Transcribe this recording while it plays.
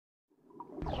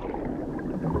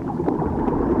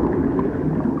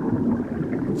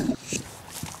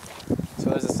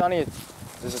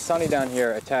there's a sunny down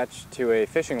here attached to a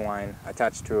fishing line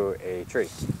attached to a tree.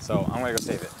 So I'm gonna go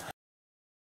save it.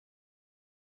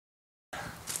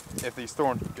 If these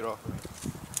thorns would get off of me.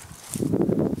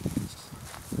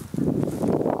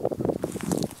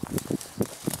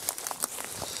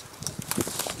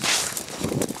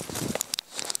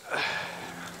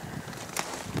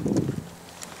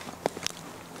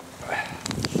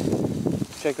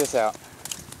 Check this out.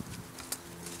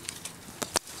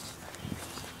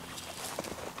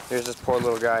 Here's this poor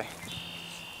little guy.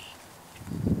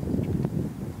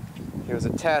 He was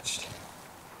attached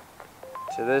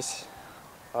to this,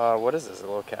 what is this, a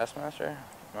little Castmaster?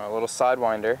 No, a little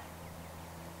Sidewinder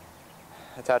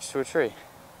attached to a tree.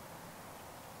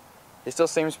 He still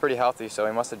seems pretty healthy, so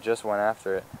he must have just went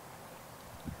after it.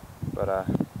 But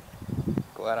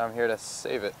glad I'm here to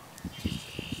save it.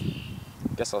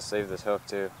 Guess I'll save this hook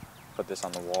too. Put this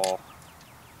on the wall.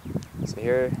 So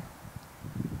here's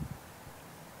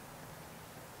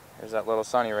that little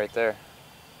sunny right there.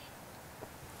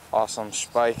 Awesome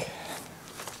spike.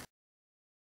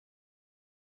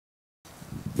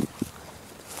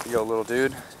 You go, little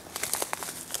dude.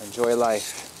 Enjoy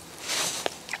life.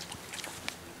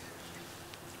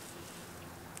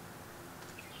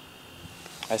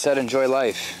 I said enjoy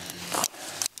life.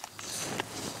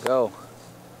 Go.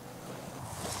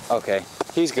 Okay,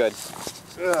 he's good.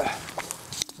 Ugh.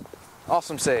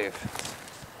 Awesome save.